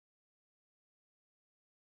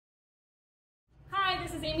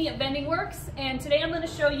this is Amy at Vending Works, and today I'm going to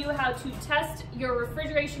show you how to test your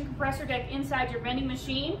refrigeration compressor deck inside your vending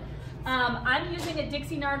machine. I'm using a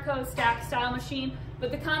Dixie Narco stack style machine,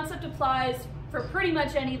 but the concept applies for pretty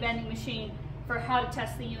much any vending machine for how to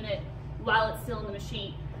test the unit while it's still in the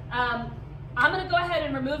machine. I'm going to go ahead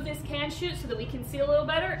and remove this can chute so that we can see a little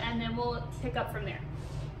better, and then we'll pick up from there.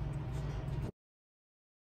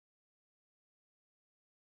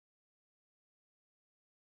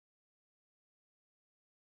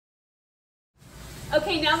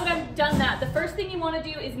 Okay, now that I've done that, the first thing you want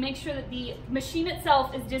to do is make sure that the machine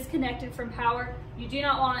itself is disconnected from power. You do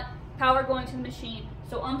not want power going to the machine,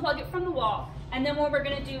 so unplug it from the wall. And then what we're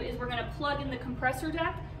going to do is we're going to plug in the compressor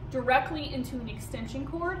deck directly into an extension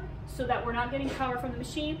cord so that we're not getting power from the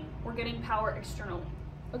machine, we're getting power externally.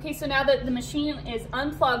 Okay, so now that the machine is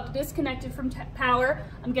unplugged, disconnected from power,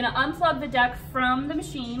 I'm going to unplug the deck from the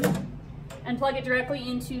machine and plug it directly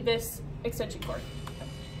into this extension cord.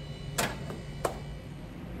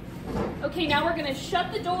 Okay, now we're going to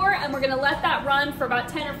shut the door and we're going to let that run for about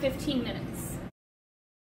 10 or 15 minutes.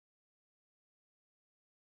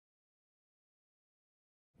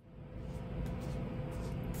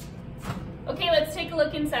 Okay, let's take a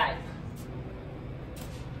look inside.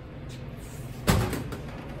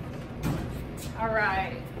 All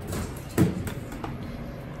right.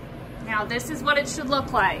 Now this is what it should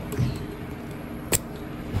look like.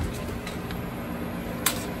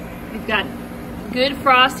 We've got good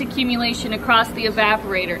frost accumulation across the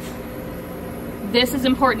evaporator. This is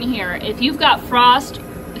important here. If you've got frost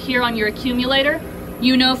here on your accumulator,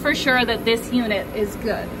 you know for sure that this unit is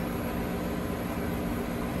good.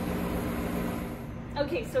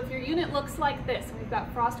 Okay, so if your unit looks like this, and we've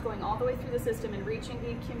got frost going all the way through the system and reaching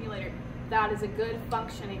the accumulator, that is a good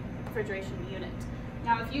functioning refrigeration unit.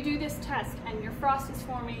 Now if you do this test and your frost is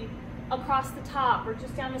forming across the top or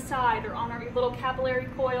just down the side or on our little capillary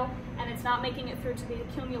coil and it's not making it through to the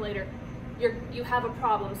accumulator, you have a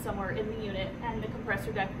problem somewhere in the unit and the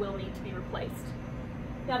compressor deck will need to be replaced.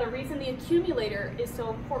 Now the reason the accumulator is so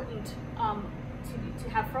important to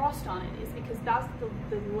have frost on it is because that's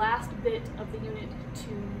the last bit of the unit to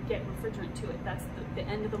get refrigerant to it. That's the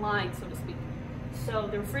end of the line, so to speak. So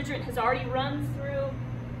the refrigerant has already run through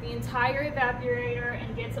the entire evaporator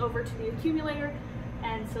and gets over to the accumulator,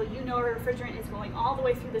 and so you know our refrigerant is going all the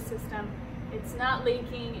way through the system. It's not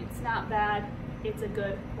leaking, it's not bad, it's a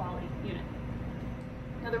good quality unit.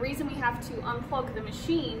 Now the reason we have to unplug the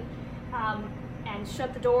machine and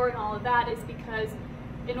shut the door and all of that is because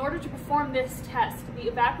in order to perform this test, the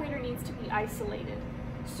evaporator needs to be isolated.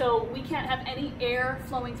 So we can't have any air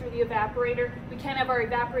flowing through the evaporator, we can't have our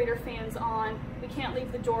evaporator fans on, we can't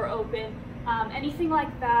leave the door open. Anything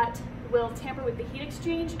like that will tamper with the heat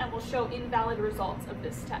exchange and will show invalid results of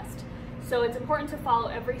this test. So it's important to follow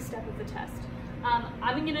every step of the test.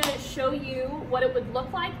 I'm going to show you what it would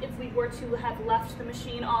look like if we were to have left the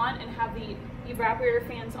machine on and have the evaporator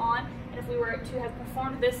fans on, and if we were to have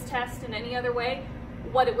performed this test in any other way,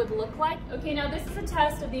 what it would look like. Okay, now this is a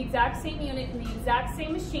test of the exact same unit in the exact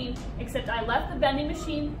same machine, except I left the vending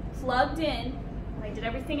machine plugged in and I did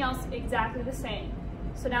everything else exactly the same.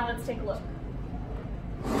 So now let's take a look.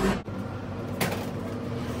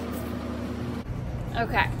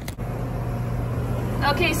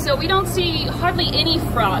 Okay, so we don't see hardly any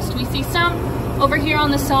frost. We see some over here on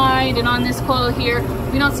the side and on this coil here.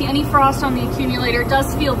 We don't see any frost on the accumulator. It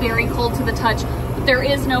does feel very cold to the touch, but there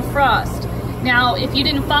is no frost. Now, if you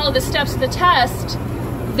didn't follow the steps of the test,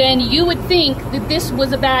 then you would think that this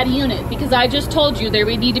was a bad unit because I just told you there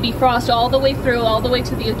would need to be frost all the way through, all the way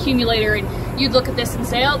to the accumulator, and you'd look at this and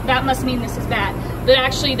say, oh, that must mean this is bad. But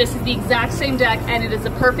actually, this is the exact same deck, and it is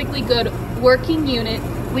a perfectly good working unit.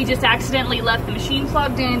 We just accidentally left the machine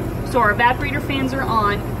plugged in, so our evaporator fans are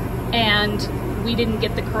on, and we didn't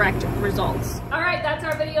get the correct results. All right, that's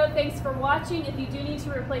our video. Thanks for watching. If you do need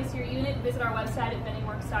to replace your unit, visit our website at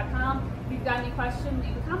vendingworks.com. If you've got any questions,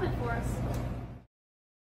 leave a comment for us.